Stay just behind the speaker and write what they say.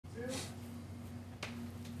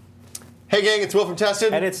Hey gang, it's Will from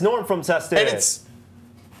Tested. And it's Norm from Tested. And it's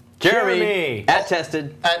Jeremy. At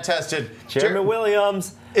Tested. At Tested. Jeremy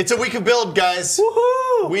Williams. It's a week of build, guys.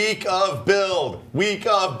 Woohoo! Week of build. Week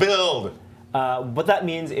of build. What that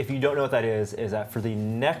means, if you don't know what that is that for the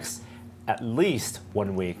next at least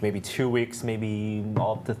 1 week, maybe 2 weeks, maybe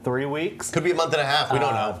up to 3 weeks. Could be a month and a half. We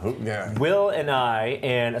don't know. Yeah. Will and I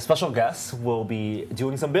and a special guest will be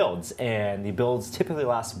doing some builds, and the builds typically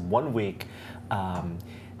last 1 week.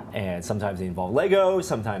 And sometimes they involve Lego,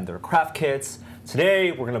 sometimes they're craft kits.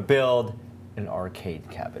 Today we're going to build an arcade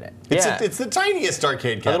cabinet. It's the tiniest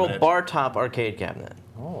arcade cabinet. A little bar top arcade cabinet.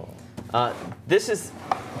 Oh. This is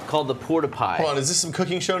called the Porta-Pi. Hold on, is this some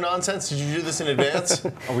cooking show nonsense? Did you do this in advance?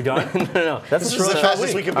 Are we done? No. This is the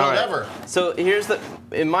fastest week of build ever. So here's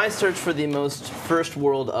in my search for the most first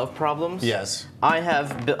world of problems. Yes. I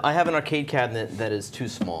have an arcade cabinet that is too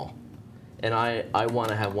small, and I want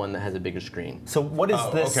to have one that has a bigger screen. So what is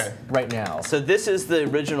this right now? So this is the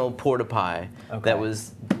original Porta-Pi that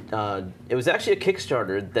was. It was actually a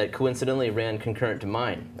Kickstarter that coincidentally ran concurrent to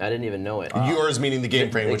mine. I didn't even know it. Yours meaning the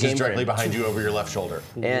game frame, which is directly frame. behind you over your left shoulder.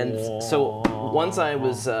 And so once I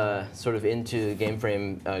was sort of into game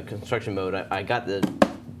frame construction mode,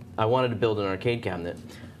 I wanted to build an arcade cabinet,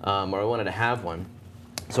 or I wanted to have one.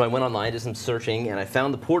 So I went online, did some searching, and I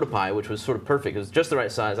found the Porta-Pi, which was sort of perfect. It was just the right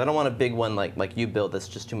size. I don't want a big one like you built that's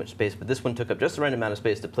just too much space, but this one took up just the right amount of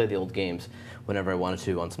space to play the old games whenever I wanted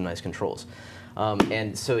to on some nice controls.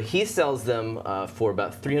 And so he sells them for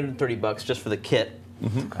about $330 just for the kit,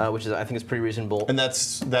 which is I think is pretty reasonable. And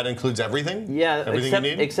that includes everything? Yeah, everything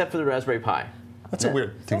you need? Except for the Raspberry Pi. That's a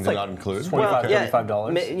weird thing to not include. $25,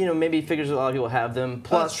 $35. You know, maybe he figures a lot of people have them.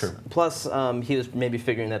 Plus, that's true. Plus, he was maybe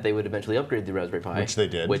figuring that they would eventually upgrade the Raspberry Pi, which they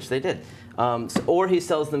did. Which they did. Or he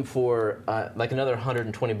sells them for like another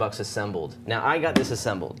 $120 assembled. Now I got this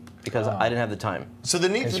assembled because I didn't have the time. So the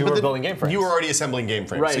neat, you were building game frames. You were already assembling game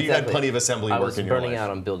frames, right? So you had plenty of assembly work in your life. I was burning out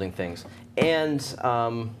on building things, and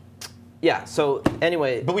yeah. So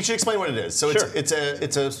anyway, but we should explain what it is. So it's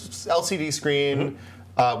a LCD screen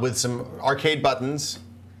with some arcade buttons.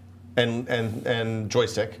 And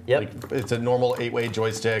joystick. Yep. Like, it's a normal 8-way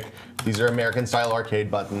joystick. These are American-style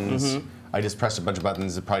arcade buttons. I just pressed a bunch of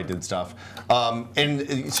buttons. It probably did stuff.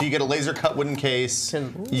 And so you get a laser-cut wooden case.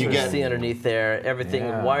 You can see underneath there everything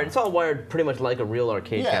wired. It's all wired pretty much like a real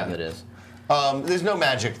arcade cabinet is. There's no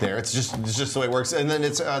magic there. It's just the way it works. And then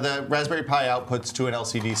it's the Raspberry Pi outputs to an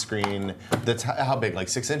LCD screen. That's how big? Like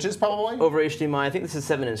 6 inches, probably. Over HDMI. I think this is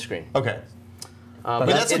a 7-inch screen. Okay. But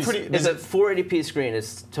that's it's a 480p screen.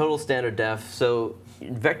 It's total standard def, so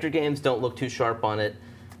vector games don't look too sharp on it.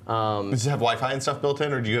 Does it have Wi-Fi and stuff built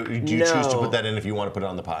in, or do you choose to put that in if you want to put it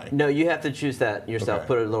on the Pi? No, you have to choose that yourself. Okay.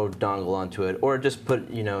 Put a little dongle onto it, or just put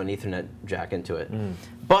an Ethernet jack into it.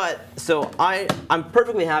 But so I'm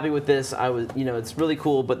perfectly happy with this. It's really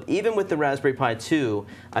cool. But even with the Raspberry Pi 2,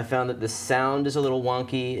 I found that the sound is a little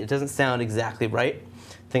wonky. It doesn't sound exactly right.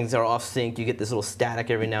 Things are off sync. You get this little static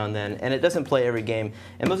every now and then, and it doesn't play every game.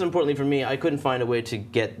 And most importantly for me, I couldn't find a way to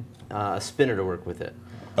get a spinner to work with it.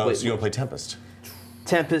 Oh, so you want to play Tempest?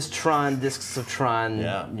 Tempest, Tron, Discs of Tron,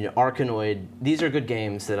 Arkanoid. These are good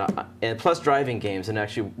games and plus driving games, and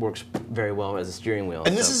actually works very well as a steering wheel.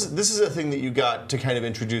 And this is a thing that you got to kind of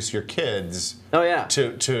introduce your kids. Oh yeah.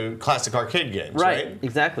 To classic arcade games, right?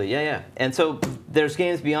 Exactly. Yeah. And so there's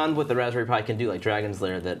games beyond what the Raspberry Pi can do, like Dragon's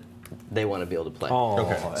Lair, that they want to be able to play. Oh,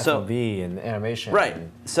 okay. FMV and animation. Right.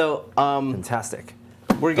 So fantastic.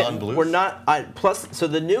 We're not. Plus, so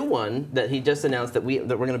the new one that he just announced that we're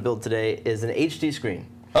going to build today is an HD screen.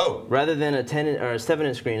 Oh. Rather than a 10 or a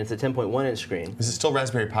 7-inch screen, it's a 10.1-inch screen. Is it still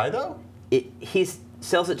Raspberry Pi though? He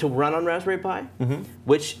sells it to run on Raspberry Pi,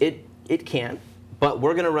 which it can, but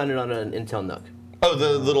we're going to run it on an Intel NUC. Oh,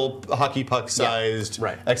 the little hockey puck-sized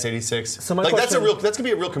x86. So that's gonna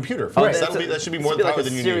be a real computer. Folks. That should be more power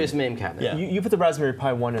than you need. Serious MAME cabinet. Yeah. You put the Raspberry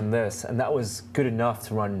Pi 1 in this, and that was good enough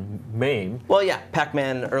to run MAME. Well, yeah,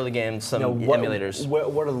 Pac-Man, early games, some emulators. What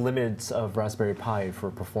are the limits of Raspberry Pi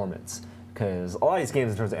for performance? Because a lot of these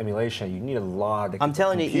games, in terms of emulation, you need a lot of. I'm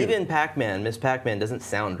telling you, even Pac-Man, Miss Pac-Man, doesn't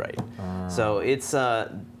sound right. So it's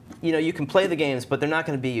you can play the games, but they're not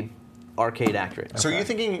going to be arcade accurate. So are you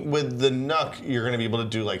thinking with the NUC you're going to be able to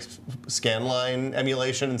do like scanline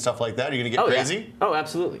emulation and stuff like that? Are you going to get crazy? Yeah. Oh,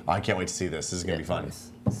 absolutely. I can't wait to see this. This is going to be fun.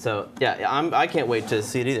 Nice. So yeah, I can't wait to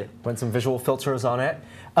see it either. Run some visual filters on it.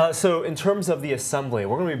 So in terms of the assembly,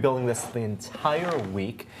 we're going to be building this the entire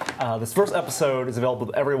week. This first episode is available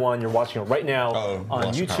to everyone. You're watching it right now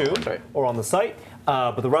on YouTube or on the site.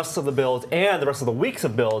 But the rest of the builds and the rest of the weeks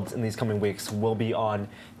of builds in these coming weeks will be on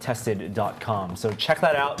tested.com. So check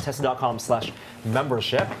that out,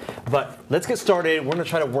 tested.com/membership. But let's get started. We're going to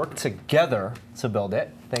try to work together to build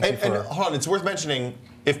it. Thank you for... And hold on, it's worth mentioning,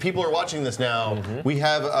 if people are watching this now, we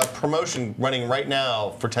have a promotion running right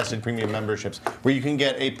now for Tested Premium memberships where you can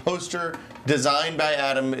get a poster designed by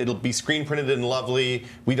Adam. It'll be screen printed and lovely.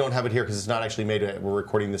 We don't have it here because it's not actually made. We're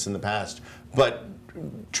recording this in the past. But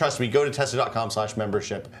trust me, go to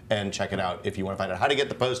tested.com/membership and check it out if you want to find out how to get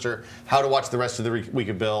the poster, how to watch the rest of the week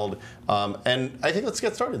of build. And I think let's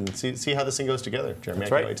get started and see how this thing goes together. Jeremy, I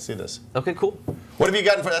can't wait to see this. Okay, cool. What have you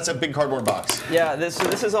gotten for that's a big cardboard box? Yeah,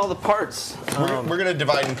 this is all the parts. We're going to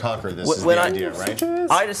divide and conquer this is the idea,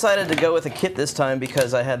 right? I decided to go with a kit this time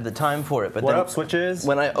because I had the time for it. But what up, Switches?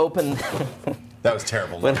 When I opened... That was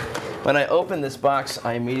terrible. When I opened this box,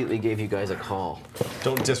 I immediately gave you guys a call.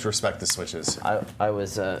 Don't disrespect the Switches. I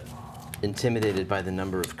was intimidated by the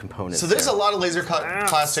number of components. So there's a lot of laser cut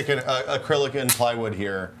plastic and acrylic and plywood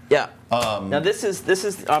here. Yeah. Now this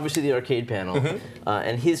is obviously the arcade panel,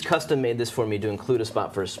 and he's custom made this for me to include a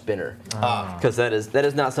spot for a spinner, because that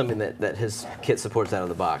is not something that his kit supports out of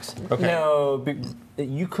the box. Okay. No,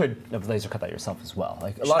 you could have laser cut that yourself as well.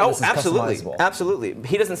 Like a lot of this is customizable. Absolutely.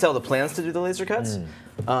 He doesn't sell the plans to do the laser cuts,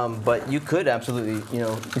 but you could absolutely, you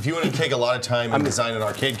know. If you want to take a lot of time and design an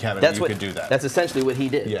arcade cabinet, you could do that. That's essentially what he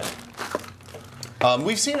did. Yeah.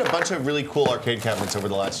 We've seen a bunch of really cool arcade cabinets over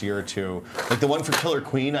the last year or two. Like the one for Killer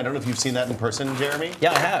Queen. I don't know if you've seen that in person, Jeremy.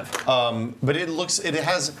 Yeah, I have. But it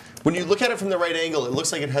has, when you look at it from the right angle, it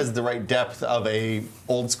looks like it has the right depth of a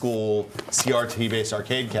old school CRT-based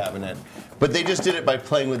arcade cabinet. But they just did it by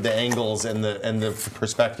playing with the angles and the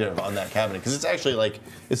perspective on that cabinet, because it's actually like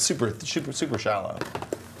it's super shallow.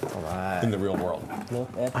 All right. In the real world.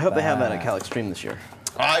 I hope they have that at Cal Extreme this year.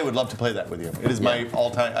 I would love to play that with you. It is my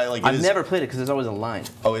all-time. I've never played it because there's always a line.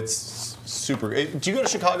 Oh, it's super. Do you go to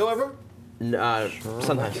Chicago ever?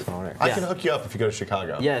 Sometimes. I can hook you up if you go to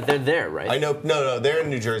Chicago. Yeah, they're there, right? I know. No, they're in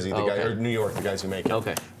New Jersey, or New York, the guys who make it.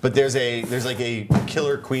 Okay. But there's like a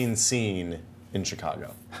Killer Queen scene in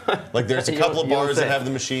Chicago. Like there's a couple of bars that have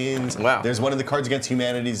the machines. Wow. There's one in the Cards Against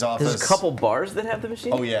Humanity's office. There's a couple bars that have the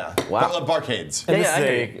machine? Oh yeah. Wow. Barcades. And this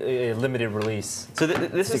is a limited release. So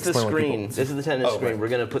this is the screen. This is the 10-inch screen. We're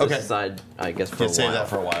going to put this aside, I guess, for a while. Save that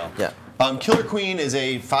for a while. Yeah. Killer Queen is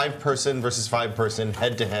a 5-person versus 5-person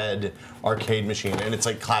head-to-head arcade machine, and it's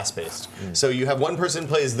like class-based. So you have one person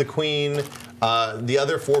plays the queen, the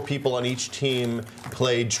other 4 people on each team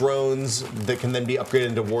play drones that can then be upgraded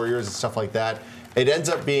into warriors and stuff like that. It ends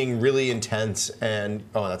up being really intense, and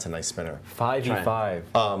oh, that's a nice spinner. 5v5.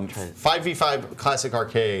 5v5 classic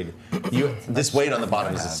arcade. This weight on the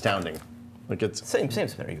bottom is astounding. Like it's same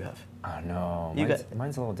spinner you have. Oh no,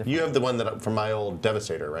 mine's a little different. You have the one from my old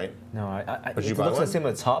Devastator, right? No, it looks the same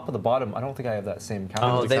at the top, but the bottom, I don't think I have that same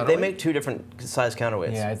counterweight. Oh, they make 2 different size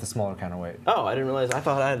counterweights. Yeah, I have the smaller counterweight. Oh, I didn't realize. I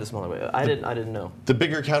thought I had the smaller weight. I didn't know. The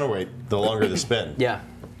bigger counterweight, the longer the spin. Yeah.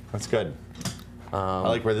 That's good. I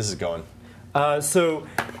like where this is going.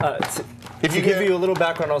 To give you a little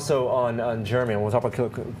background also on Jeremy, and we'll talk about Killer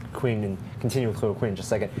Queen and continue with Killer Queen in just a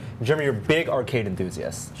second. Jeremy, you're a big arcade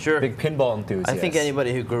enthusiast. Sure. Big pinball enthusiast. I think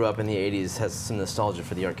anybody who grew up in the 80s has some nostalgia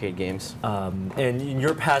for the arcade games. And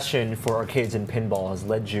your passion for arcades and pinball has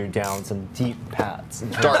led you down some deep paths.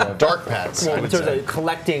 Dark paths. Well, in terms of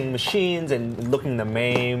collecting machines and looking the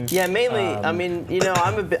MAME. Yeah, mainly. I mean, you know,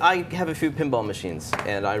 I have a few pinball machines,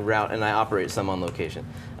 and I route and I operate some on location.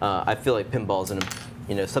 I feel like pinball is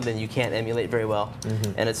something you can't emulate very well,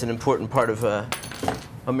 and it's an important part of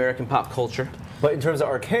American pop culture. But in terms of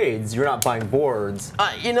arcades, you're not buying boards.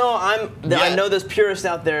 I know there's purists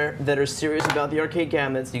out there that are serious about the arcade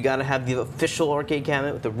cabinets. You got to have the official arcade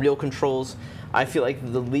cabinet with the real controls. I feel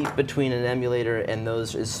like the leap between an emulator and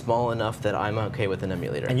those is small enough that I'm okay with an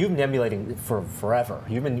emulator. And you've been emulating for forever.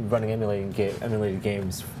 You've been running emulated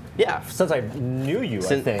games. Yeah, since I knew you,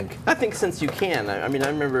 I think. I think since you can. I mean, I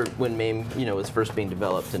remember when MAME, was first being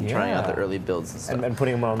developed and trying out the early builds and stuff. And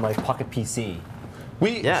putting them on like Pocket PC.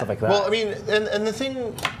 Stuff like that. Well, I mean, and the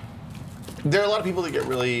thing, there are a lot of people that get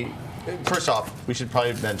really. First off, we should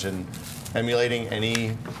probably mention, emulating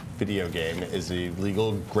any video game is a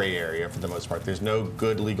legal gray area for the most part. There's no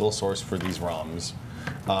good legal source for these ROMs.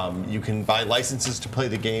 You can buy licenses to play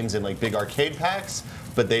the games in like big arcade packs,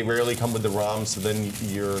 but they rarely come with the ROM. So then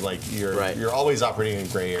you're always operating in a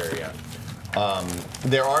gray area.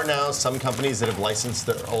 There are now some companies that have licensed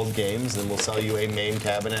their old games and will sell you a MAME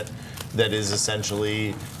cabinet that is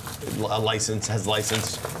essentially has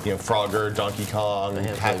licensed Frogger, Donkey Kong,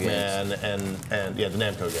 Pac-Man, and the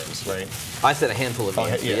Namco games, right? I said a handful of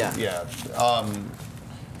games. Yeah.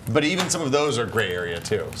 But even some of those are gray area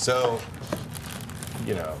too. So,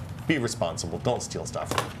 be responsible. Don't steal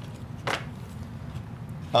stuff.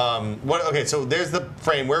 Okay, so there's the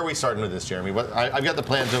frame. Where are we starting with this, Jeremy? I've got the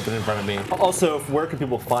plans open in front of me. Also, where can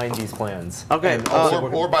people find these plans? Okay,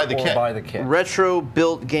 or buy the kit. Or buy the kit.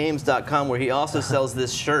 RetroBuiltGames.com, where he also sells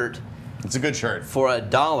this shirt. It's a good shirt. For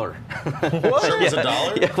 $1. What? Shirt was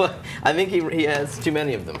 $1? Yeah, well, I think he has too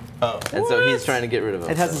many of them. Oh. And so he's trying to get rid of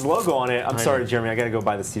them. It has his logo on it. I'm sorry, Jeremy. I got to go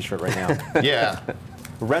buy this T-shirt right now. Yeah.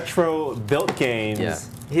 Retro Built Games. Yeah.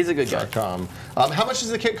 He's a good guy. How much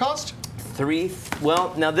does the kit cost?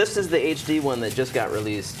 Well, now this is the HD one that just got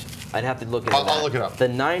released. I'd have to look at it. I'll look it up. The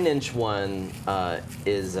 9-inch one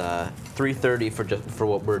is $330 for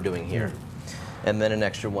what we're doing here, and then an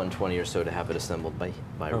extra $120 or so to have it assembled by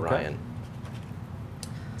Ryan.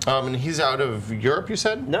 And he's out of Europe, you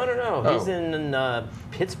said? No. Oh. He's in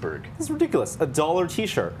Pittsburgh. This is ridiculous. $1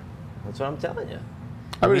 T-shirt. That's what I'm telling you.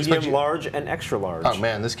 Medium, large, and extra large. Oh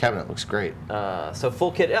man, this cabinet looks great. So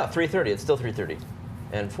full kit, yeah, $330. It's still $330,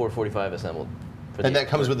 and $445 assembled. And that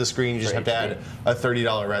comes with the screen. You just have to add a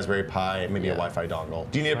 $30 Raspberry Pi, maybe a Wi-Fi dongle.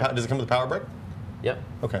 Do you need does it come with a power brick? Yep.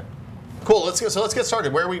 Okay. Cool. Let's get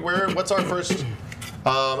started. What's our first?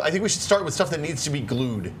 I think we should start with stuff that needs to be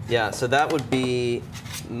glued. Yeah. So that would be.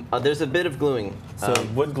 There's a bit of gluing. So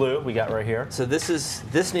wood glue we got right here. So this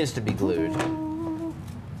needs to be glued.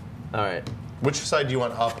 All right. Which side do you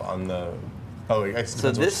want up on the? Oh, I guess it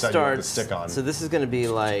depends which side you want the stick on. So this is going to be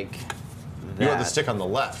like. You want the stick on the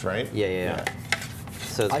left, right? Yeah.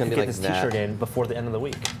 So it's I going to be like this that. T-shirt in before the end of the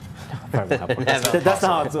week. That's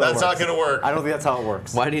not going to work. I don't think that's how it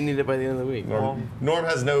works. Why do you need it by the end of the week? Norm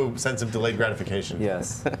has no sense of delayed gratification.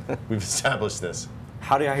 Yes. We've established this.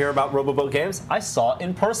 How did I hear about RoboBuilt Games? I saw it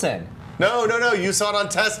in person. No. You saw it on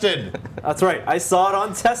Tested. That's right. I saw it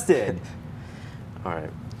on Tested. All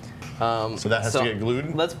right. So that has to get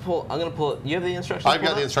glued? Let's pull. I'm going to pull. You have the instructions? I've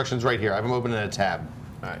got the instructions right here. I have them open in a tab.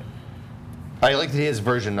 All right. I like that he has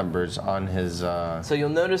version numbers on his. So you'll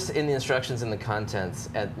notice in the instructions in the contents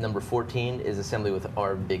at number 14 is assembly with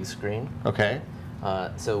our big screen. Okay.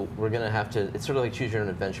 So we're going to have to. It's sort of like choose your own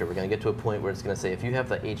adventure. We're going to get to a point where it's going to say if you have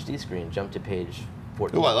the HD screen, jump to page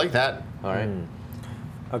 14. Ooh, I like that. All right.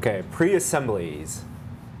 Okay, pre-assemblies.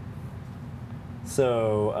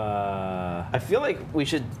 So. I feel like we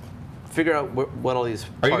should figure out what all these.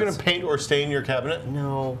 Are you going to paint or stain your cabinet?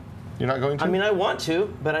 No. You're not going to? I mean, I want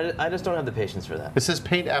to, but I just don't have the patience for that. It says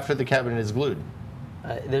paint after the cabinet is glued.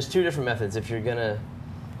 There's two different methods. If you're gonna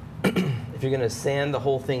sand the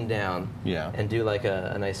whole thing down, and do like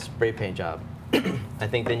a nice spray paint job, I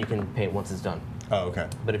think then you can paint once it's done. Oh, okay.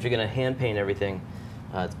 But if you're gonna hand paint everything,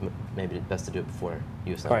 it's maybe best to do it before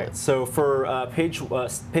you assemble it. All right. So for page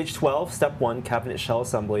 12, step 1, cabinet shell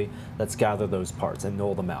assembly. Let's gather those parts and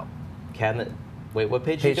knoll them out. Cabinet. Wait, what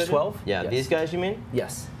page? Page 12. Yeah, yes. These guys, you mean?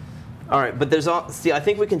 Yes. All right, but there's all. See, I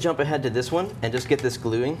think we can jump ahead to this one and just get this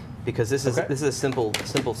gluing because this is a simple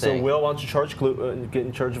thing. So Will, why don't you get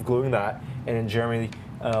in charge of gluing that, and then Jeremy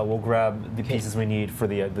will grab the pieces we need for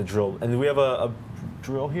the drill. And we have a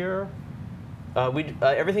drill here.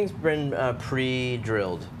 Everything's been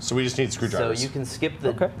pre-drilled. So we just need screwdrivers. So you can skip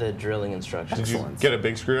the drilling instructions. Did you get a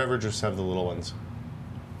big screwdriver or just have the little ones?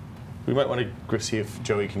 We might want to see if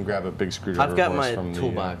Joey can grab a big screwdriver. I've got my from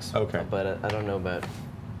toolbox. Okay. But I don't know about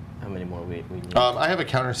how many more we need. I have a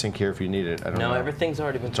countersink here if you need it. I don't know. No, everything's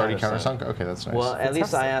already been countersunk. It's already countersunk? Okay, that's nice. Well, at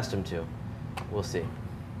least I asked him to. We'll see.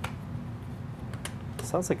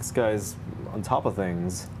 Sounds like this guy's on top of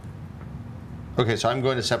things. Okay, so I'm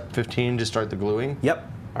going to step 15 to start the gluing.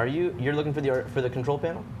 Yep. You're looking for the control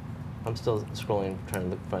panel? I'm still scrolling,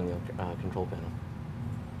 trying to find the control panel.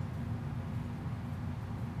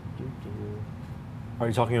 Are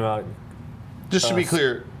you talking about? Just to be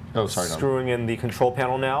clear. Oh, sorry. Screwing in the control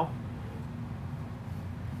panel now.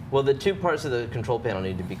 Well, the two parts of the control panel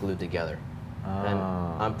need to be glued together. And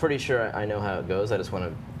I'm pretty sure I know how it goes. I just want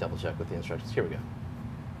to double check with the instructions. Here we go.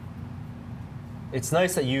 It's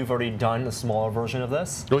nice that you've already done a smaller version of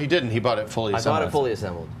this. No, he didn't. He bought it fully assembled. I bought it fully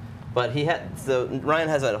assembled. But Ryan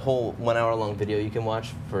has that whole 1 hour long video you can watch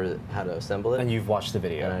for how to assemble it. And you've watched the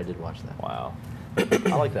video. And I did watch that. Wow.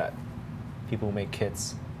 I like that. People who make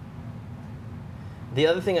kits. The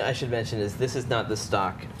other thing I should mention is this is not the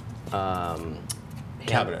stock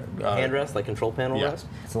cabinet handrest, like control panel rest.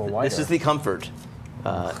 It's a little wider. This is the comfort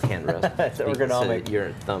handrest. It's ergonomic. So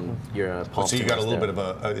your palm. So you got a little bit of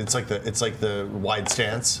a. It's like the wide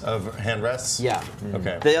stance of handrests. Yeah.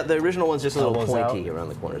 Okay. The original one's just a little pointy around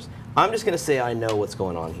the corners. I'm just going to say I know what's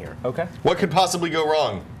going on here. Okay. What could possibly go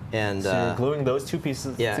wrong? And So you're gluing those two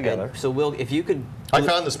pieces together. So Will, if you could... I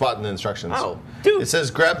found the spot in the instructions. Oh, dude. It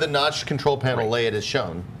says grab the notched control panel, lay it as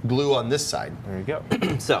shown. Glue on this side. There you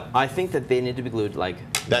go. So I think that they need to be glued like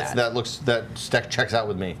that. That stack checks out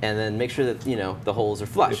with me. And then make sure that, the holes are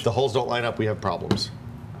flush. If the holes don't line up, we have problems.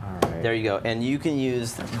 All right. There you go. And you can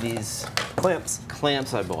use these Clamps.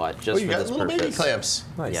 clamps I bought just you for got this little purpose. baby clamps.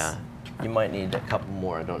 Nice. Yeah. You might need a couple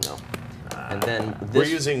more, I don't know. And then We're this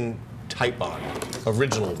using Type Bond,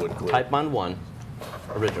 original wood glue. Type Bond 1,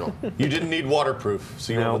 original. You didn't need waterproof,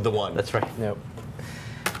 so you went with the one. That's right. Nope.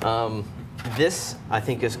 This, I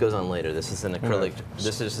think this goes on later. This is an acrylic.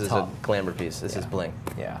 This is a glamour piece. This is bling.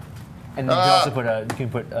 Yeah. And you can also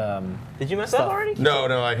put Did you mess stuff. up already?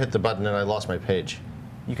 No, I hit the button and I lost my page.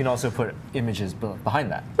 You can also put images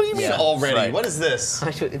behind that. What do you mean Yeah, already? right. What is this?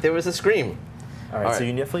 There was a scream. All right, so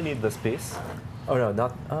you definitely need this piece. Oh no,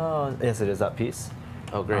 not. Yes, it is that piece.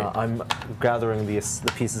 Oh, great. I'm gathering the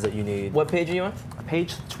pieces that you need. What page are you on?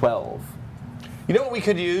 Page 12. You know what we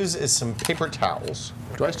could use is some paper towels.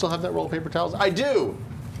 Do I still have that roll of paper towels? I do.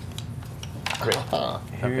 Great.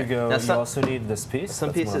 Here you go. Now, You also need this piece. Some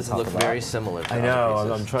That's the one on pieces top look of that. very similar to I other know.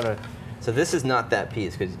 pieces. I'm trying to. So this is not that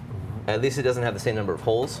piece, because at least it doesn't have the same number of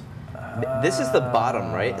holes. This is the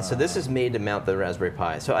bottom, right? So this is made to mount the Raspberry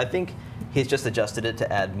Pi. So I think he's just adjusted it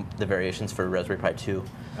to add the variations for Raspberry Pi 2.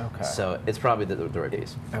 Okay. So it's probably the right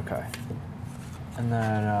piece. Okay. And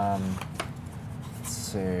then, let's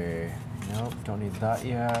see. Nope, don't need that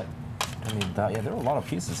yet. Don't need that yet. There are a lot of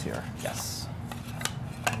pieces here. Yes.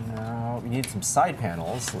 Now, you need some side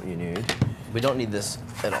panels, what you need. We don't need this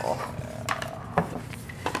at all.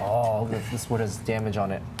 Oh, this wood has damage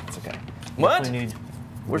on it. It's okay. You What? definitely need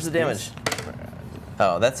Where's the this damage? piece.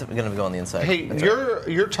 Oh, that's going to go on the inside. Hey, That's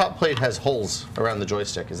your top plate has holes around the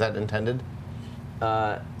joystick. Is that intended?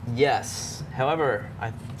 Yes. However,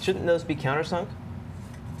 shouldn't those be countersunk?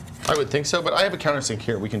 I would think so, but I have a countersink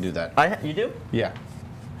here. We can do that. You do? Yeah.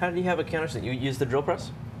 How do you have a countersink? You use the drill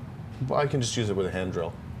press? Well, I can just use it with a hand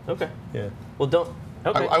drill. Okay. Yeah. Well, don't.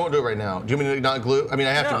 Okay. I won't do it right now. Do you want me to not glue? I mean,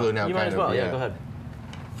 I have to glue now. You might kind as well. of, Yeah, go ahead.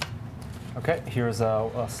 Okay, here's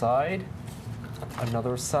a side.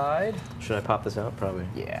 Another side. Should I pop this out? Probably.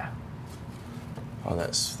 Yeah. Oh,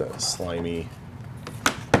 that's slimy.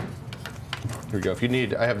 Here we go. If you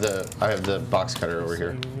need, I have the box cutter over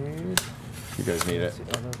here. You need You guys need it.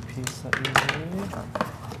 the other piece that you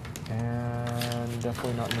need. And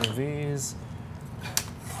definitely not one of these.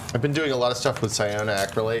 I've been doing a lot of stuff with Siona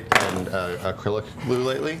acrylate and acrylic glue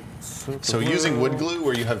lately. So using wood glue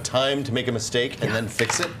where you have time to make a mistake and then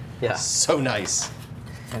fix it. Yeah. So nice.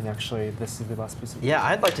 And actually, this is the last piece of Yeah,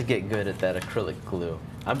 I'd like to get good at that acrylic glue.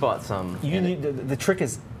 I bought some. You need the trick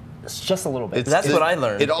is it's just a little bit. That's what I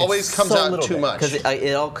learned. It always It's comes so out little too bit, much. Because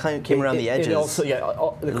it all kind of came around the edges. It also, the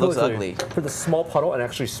It looks acrylic glue ugly. for the small puddle and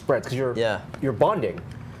actually spreads because you're bonding,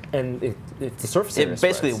 and the surface area It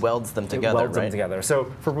basically spreads. welds them It together, welds right? them together. So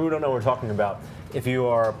for people who don't know what we're talking about, if you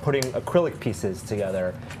are putting acrylic pieces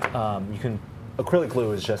together, you can. Acrylic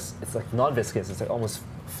glue is just it's like non-viscous. It's like almost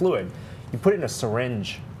fluid. You put it in a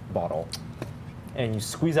syringe bottle, and you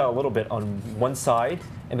squeeze out a little bit on one side,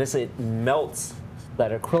 and basically it melts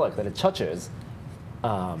that acrylic that it touches,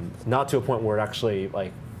 not to a point where it actually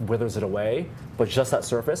like withers it away, but just that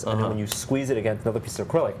surface. And then when you squeeze it against another piece of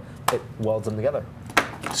acrylic, it welds them together.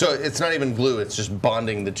 So it's not even glue, it's just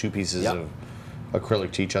bonding the two pieces Yep. of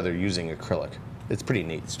acrylic to each other using acrylic. It's pretty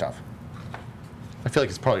neat stuff. I feel like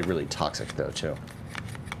it's probably really toxic though too.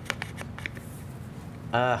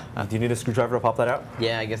 Do you need a screwdriver to pop that out?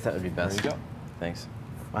 Yeah, I guess that would be best. There you go. Thanks.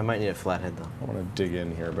 I might need a flathead though. I want to dig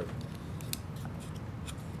in here, but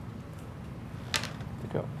There you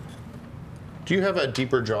go. do you have a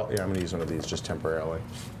deeper jaw? Yeah, I'm going to use one of these just temporarily.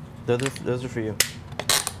 Those are for you.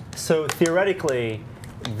 So theoretically,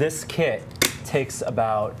 this kit takes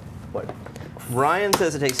about what Ryan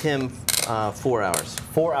says it takes him 4 hours.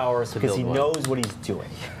 4 hours because build he one. knows what he's doing.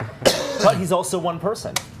 But he's also one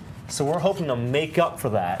person, so we're hoping to make up for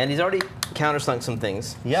that. And he's already countersunk some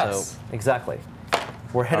things. yes, exactly.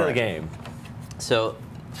 We're ahead of the Alright. game. So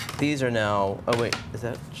these are now. Oh wait,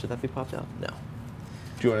 should that be popped out? No.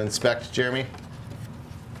 Do you want to inspect, Jeremy?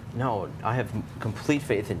 No, I have complete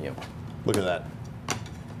faith in you. Look at that.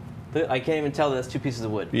 Look, I can't even tell that that's 2 pieces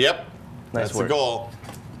of wood. Yep. Nice That's work. the goal.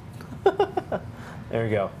 There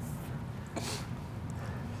you go.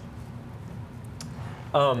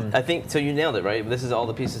 I think so. You nailed it, right? This is all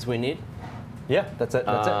the pieces we need. Yeah, that's it.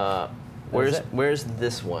 That's it. Where's it. Where's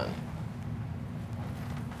this one?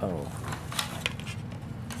 Oh,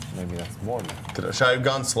 maybe that's more. Should I have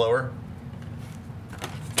gone slower?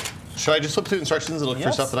 Should I just flip through instructions and look for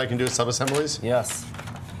Yes. stuff that I can do with sub-assemblies? Yes.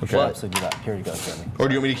 Okay. Well, so do that. Here you go, Jeremy. Or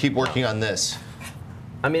do you want me to keep working on this?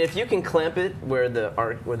 I mean, if you can clamp it where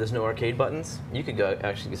there's no arcade buttons, you could go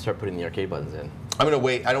actually start putting the arcade buttons in. I'm gonna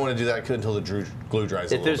wait. I don't want to do that until the glue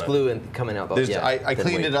dries. If there's glue coming out, I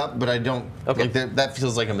cleaned it up, but I don't. Okay. Like that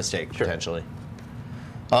feels like a mistake potentially.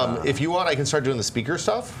 If you want, I can start doing the speaker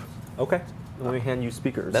stuff. Okay. Let me hand you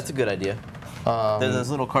speakers. That's a good idea. There's those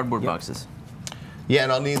little cardboard boxes. Yeah,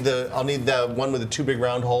 and I'll need the one with the 2 big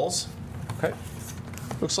round holes. Okay.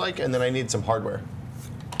 Looks like, and then I need some hardware.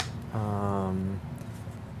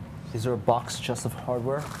 Is there a box just of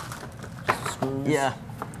hardware? Just screws? Yeah.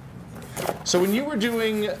 So when you were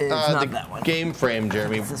doing the game frame,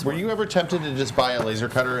 Jeremy, were you ever tempted to just buy a laser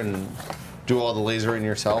cutter and do all the lasering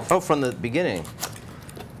yourself? Oh, from the beginning.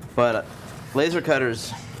 But laser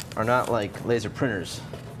cutters are not like laser printers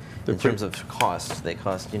in terms of cost. They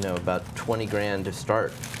cost, about 20 grand to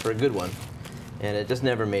start for a good one, and it just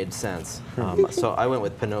never made sense. So I went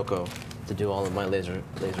with Pinocchio to do all of my laser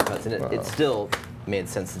cuts, and it still made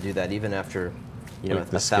sense to do that even after,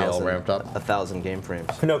 the scale ramped up. 1,000 game frames.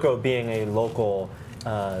 Pinocchio being a local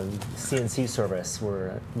CNC service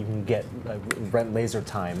where you can get rent laser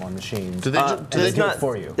time on machines. Do they do it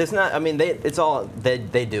for you? It's not. I mean, they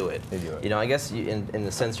do it. They do it. I guess in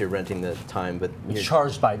the sense you're renting the time, but It's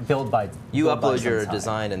charged by you billed by upload your some time.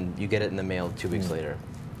 design and you get it in the mail 2 weeks later.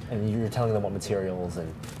 And you're telling them what materials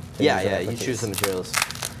and. Yeah. You choose the materials.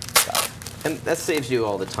 And that saves you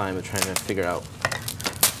all the time of trying to figure out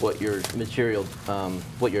what your material,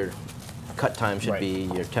 what your cut time should be,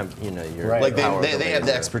 your temp, your Like power they have the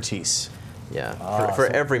laser. expertise. Yeah, for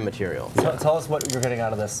every material. Tell us what you're getting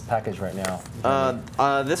out of this package right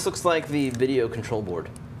now. This looks like the video control board.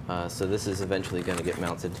 So this is eventually going to get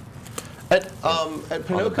mounted. At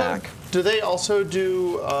Pinocchio, back. do they also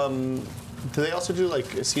do like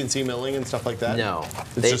CNC milling and stuff like that? No,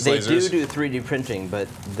 It's they just lasers? do 3D printing, but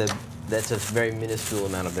that's a very minuscule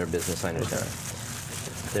amount of their business. I understand.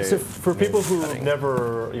 So for people who've cutting.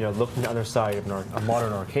 never looked on the other side of a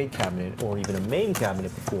modern arcade cabinet or even a main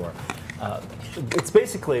cabinet before, it's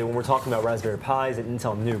basically, when we're talking about Raspberry Pis and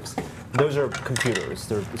Intel Nukes, those are computers.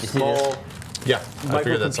 They're small Yeah, I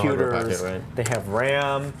figured that's a hardware microcomputers. packet, right? They have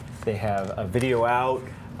RAM. They have a video out.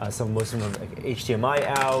 Most of them have like HDMI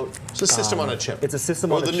out. It's a system on a chip. It's a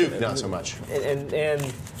system or on a the chip. Nuke, not so much. And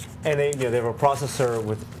they have a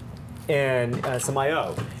processor and some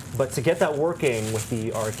I/O. But to get that working with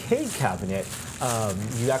the arcade cabinet,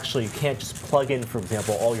 you actually can't just plug in, for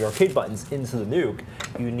example, all your arcade buttons into the Nuke.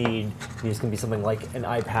 It's going to be something like an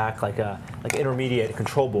iPac, like an intermediate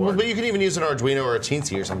control board. Well, but you can even use an Arduino or a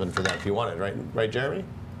Teensy or something for that if you wanted, right? Right, Jeremy?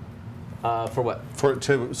 For what?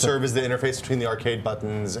 To serve as the interface between the arcade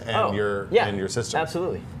buttons and your system.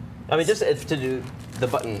 Absolutely. I mean, just to do the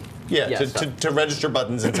button. To register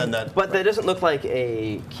buttons and send that. But that doesn't look like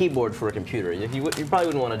a keyboard for a computer. You probably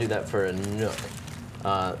wouldn't want to do that for a Nook.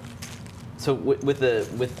 So with the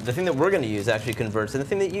thing that we're going to use actually converts, and the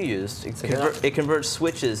thing that you used, it converts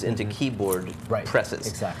switches into keyboard presses.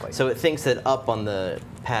 Exactly. So it thinks that up on the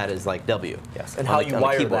pad is like W. Yes, and how you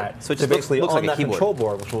wire that. So it So just basically, looks on like a that keyboard. control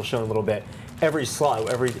board, which we'll show in a little bit, every slot,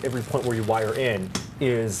 every point where you wire in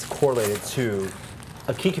is correlated to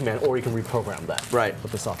a key command, or you can reprogram that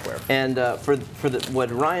with the software. And what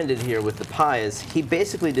Ryan did here with the Pi is he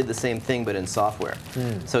basically did the same thing but in software.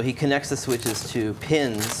 So he connects the switches to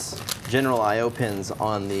pins, general I/O pins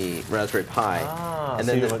on the Raspberry Pi, and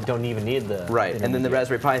so then you don't even need the and then the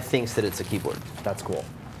Raspberry Pi thinks that it's a keyboard. That's cool.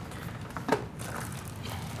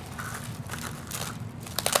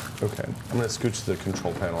 Okay, I'm going to scooch the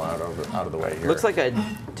control panel out of the way here. Looks like I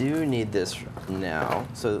do need this now.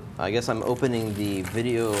 So I guess I'm opening the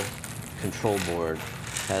video control board.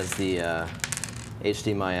 Has the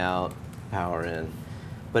HDMI out, power in,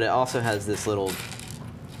 but it also has this little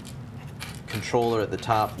controller at the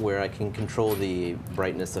top where I can control the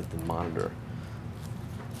brightness of the monitor.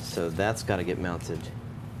 So that's got to get mounted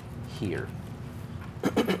here.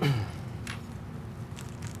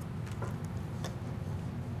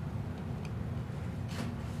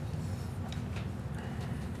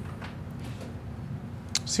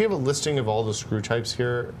 So you have a listing of all the screw types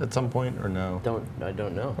here at some point, or no? I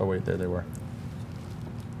don't know. Oh wait, there they were.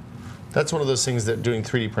 That's one of those things that doing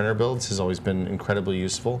 3D printer builds has always been incredibly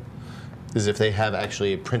useful, is if they have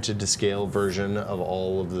actually a printed to scale version of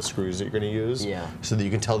all of the screws that you're going to use, so that you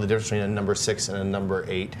can tell the difference between a number 6 and a number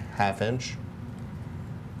 8 1/2 inch.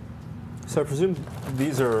 So I presume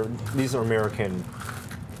these are American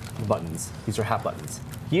buttons. These are half buttons.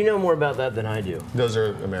 You know more about that than I do. Those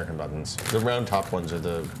are American buttons. The round top ones are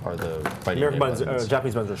the fighting American game buttons,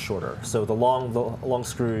 Japanese buttons are shorter. So the long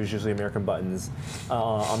screws usually American buttons.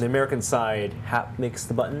 On the American side, Hap makes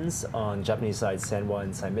the buttons. On Japanese side, Sanwa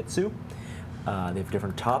and Saimitsu. They have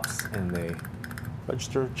different tops and they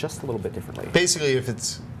register just a little bit differently. Basically, if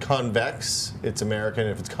it's convex, it's American.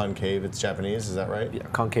 If it's concave, it's Japanese. Is that right? Yeah,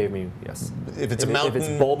 concave means yes. If it's a mountain, if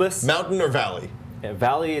it's bulbous, mountain or valley. Yeah,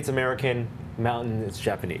 valley, it's American. Mountain, it's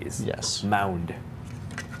Japanese. Yes. Mound.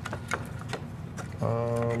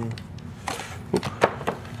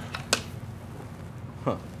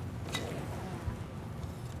 Huh.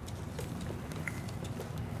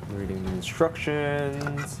 Reading the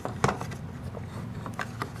instructions.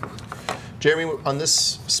 Jeremy, on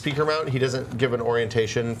this speaker mount, he doesn't give an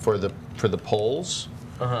orientation for the poles.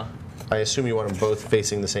 I assume you want them both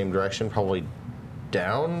facing the same direction, probably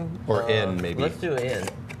down or in, maybe. Let's do it in.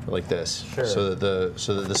 Like this. Sure. So that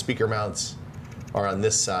the speaker mounts are on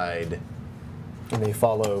this side. And they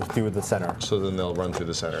follow through the center. So then they'll run through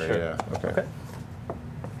the center. Sure. Yeah. Okay.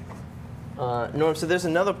 Norm, so there's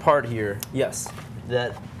another part here Yes.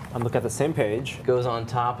 that I'm looking at the same page. goes on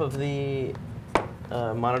top of the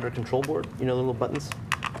monitor control board. You know, the little buttons.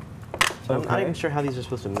 So I'm not Okay. even sure how these are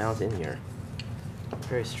supposed to mount in here.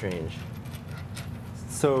 Very strange.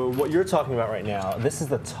 So what you're talking about right now, this is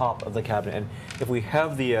the top of the cabinet, and if we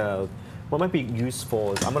have the, what might be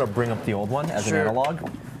useful is I'm going to bring up the old one as an Sure. analog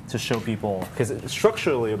to show people, because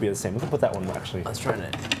structurally it'll be the same. We can put that one actually Let's try to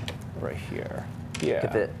right here. Yeah.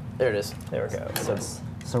 get it. There it is. There we go.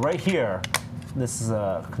 So right here, this is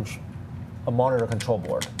a monitor control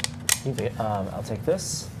board. You can take it. I'll take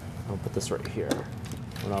this. I'll put this right here.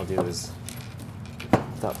 What I'll do is,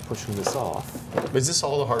 without pushing this off, Is this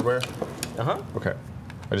all the hardware? Uh-huh. Okay.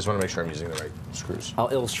 I just want to make sure I'm using the right screws. I'll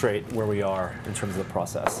illustrate where we are in terms of the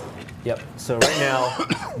process. Yep. So right now,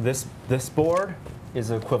 this board is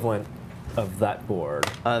the equivalent of that board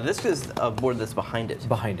This is a board that's behind it.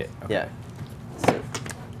 behind it. Okay. Yeah. So,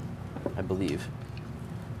 I believe.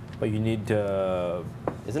 But you need to.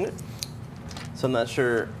 Isn't it? So I'm not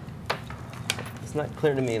sure. It's not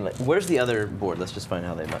clear to me. Like, where's the other board? Let's just find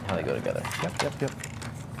how they go together. Yep.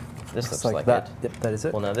 This looks Like like that. it. Yep. That is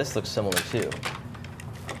it. Well, now this looks similar too.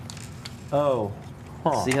 Oh.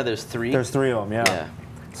 Huh. See how there's three? There's three of them. Yeah. Yeah.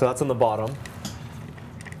 So that's on the bottom.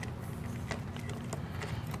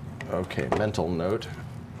 Okay, mental note.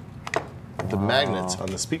 The magnets on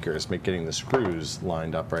the speakers make getting the screws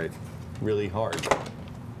lined up right really hard.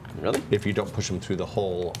 Really? If you don't push them through the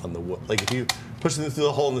hole on the wood. Like if you push them through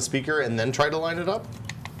the hole in the speaker and then try to line it up?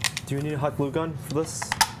 Do you need a hot glue gun for this?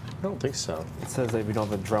 I don't think so. It says that if you don't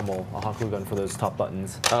have a Dremel, a hot glue gun for those top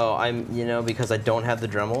buttons. Oh, because I don't have the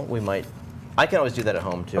Dremel, we might. I can always do that at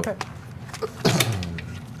home too. Okay.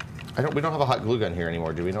 We don't have a hot glue gun here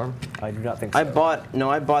anymore, do we, Norm? I do not think so. I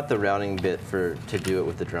bought the routing bit to do it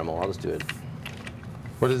with the Dremel. I'll just do it.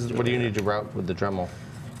 What do you need to route with the Dremel?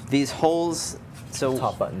 These holes. So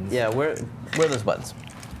Top buttons. Yeah, where are those buttons?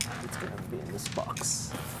 It's going to be in this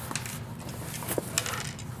box.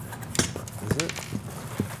 Is it?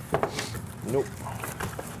 Nope.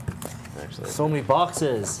 Actually, So many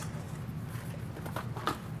boxes.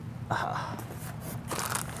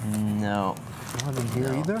 no. Not in here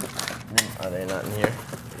No. either. Are they not in here?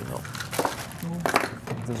 No.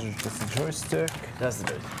 This is just a joystick. That's the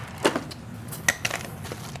joystick.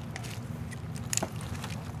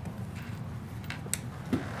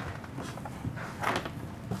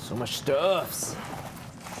 So much stuffs.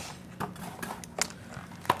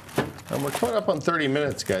 And we're coming up on 30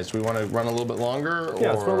 minutes, guys. Do we want to run a little bit longer?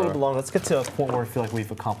 Yeah, let's go a little bit longer. Let's get to a point where we feel like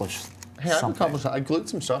we've accomplished Hey, I've something. accomplished. I glued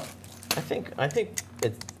some stuff. I think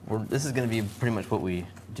this is going to be pretty much what we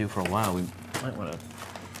do for a while. We might want to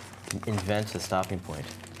invent a stopping point.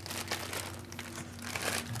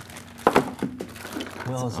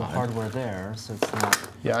 Well, there's the hardware there, so it's not.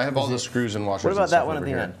 Yeah, I have all the screws and washers. What about and that stuff one at over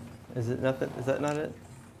the here. end? Is it nothing? Is that not it?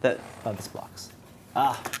 That. This box.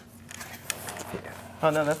 Oh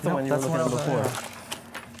no, that's the one you were looking at before.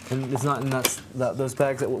 And it's not in those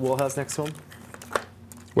bags that Will has next to him?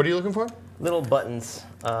 What are you looking for? Little buttons,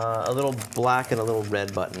 a little black and a little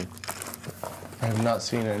red button. I have not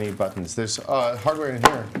seen any buttons. There's hardware in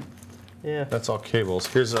here. Yeah. That's all cables.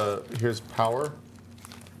 Here's power.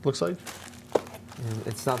 Looks like.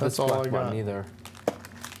 It's not That's this all black I button got. either.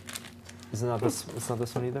 Is it not this? It's not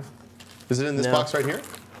this one either. Is it in this No. box right here?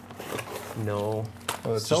 No.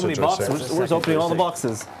 Oh, that's So just a many joystick. boxes. We're just opening all the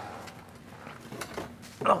boxes.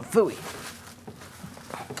 Oh, phooey.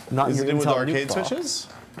 Not Is your it in with Intel arcade Nuke box. switches?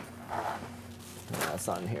 No, that's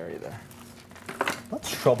not in here either. That's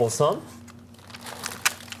troublesome.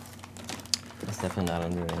 It's definitely not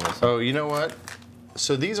under this. Oh, you know what?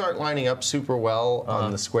 So these aren't lining up super well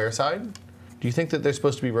on the square side. Do you think that they're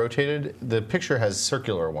supposed to be rotated? The picture has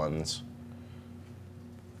circular ones.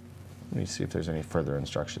 Let me see if there's any further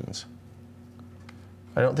instructions.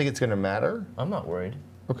 I don't think it's going to matter. I'm not worried.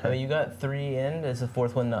 Okay. I mean, you got 3 in. Does the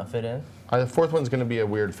 4th one not fit in? The 4th one's going to be a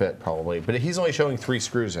weird fit, probably. But he's only showing 3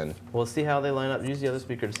 screws in. Well, see how they line up. Use the other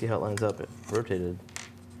speaker to see how it lines up. It rotated.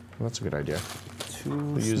 Well, that's a good idea. 2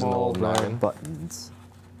 using the small old round 9. buttons.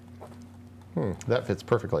 That fits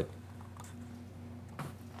perfectly.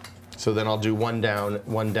 So then I'll do one down,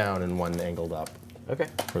 and one angled up. Okay.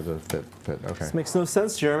 For the fit. Okay. This makes no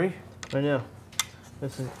sense, Jeremy. I know.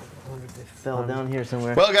 This is. I wonder if they fell down here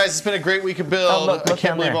somewhere. Well, guys, it's been a great week of build. Look I can't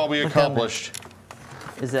down believe there. all we Look down there. accomplished.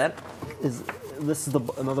 Is that? Is this is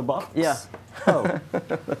another box? Yeah. Oh.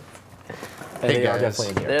 Hey, they are guys. definitely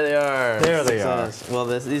in here. There they are. There they Success. Well,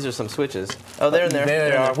 these are some switches. Oh, they're in there. There they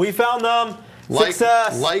They're in are. there. We found them.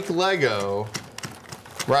 Success. Like Lego,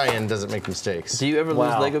 Ryan doesn't make mistakes. Do you ever lose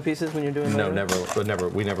Wow. Lego pieces when you're doing No, Lego? never.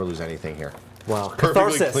 We never lose anything here. Wow.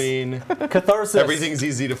 Perfectly Catharsis. clean. Catharsis. Everything's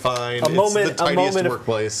easy to find. A moment It's the tiniest of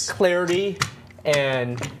workplace. clarity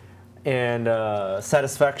and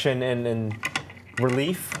satisfaction and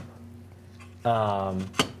relief.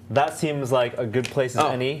 That seems like a good place as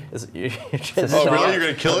any. You're just Oh, really? You're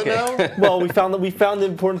gonna kill it now? Well, we found the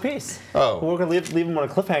important piece. Oh. We're gonna leave them on a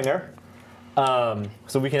cliffhanger,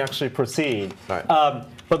 so we can actually proceed. All right.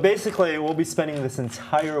 But basically, we'll be spending this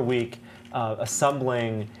entire week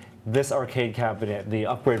assembling this arcade cabinet, the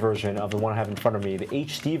upgrade version of the one I have in front of me, the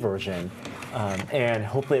HD version, and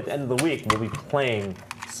hopefully at the end of the week, we'll be playing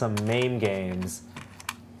some MAME games.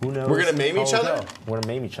 Who knows? We're gonna maim how each it'll other? go. We're gonna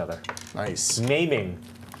maim each other. Nice. Maiming.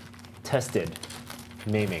 Tested.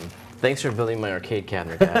 Maiming. Thanks for building my arcade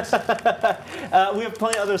cabinet, guys. We have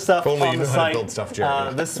plenty of other stuff If only on you the knew how to site build stuff,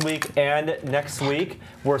 Jeremy. this week and next week.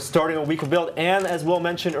 We're starting a week of build, and as Will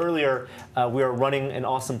mentioned earlier, we are running an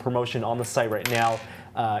awesome promotion on the site right now.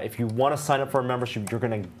 If you want to sign up for a membership, you're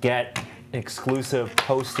going to get an exclusive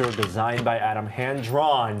poster designed by Adam,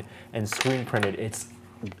 hand-drawn and screen-printed. It's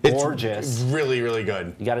gorgeous. It's really, really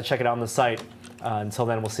good. You got to check it out on the site. Until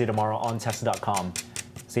then, we'll see you tomorrow on Tested.com.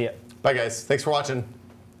 See ya. Bye, guys. Thanks for watching.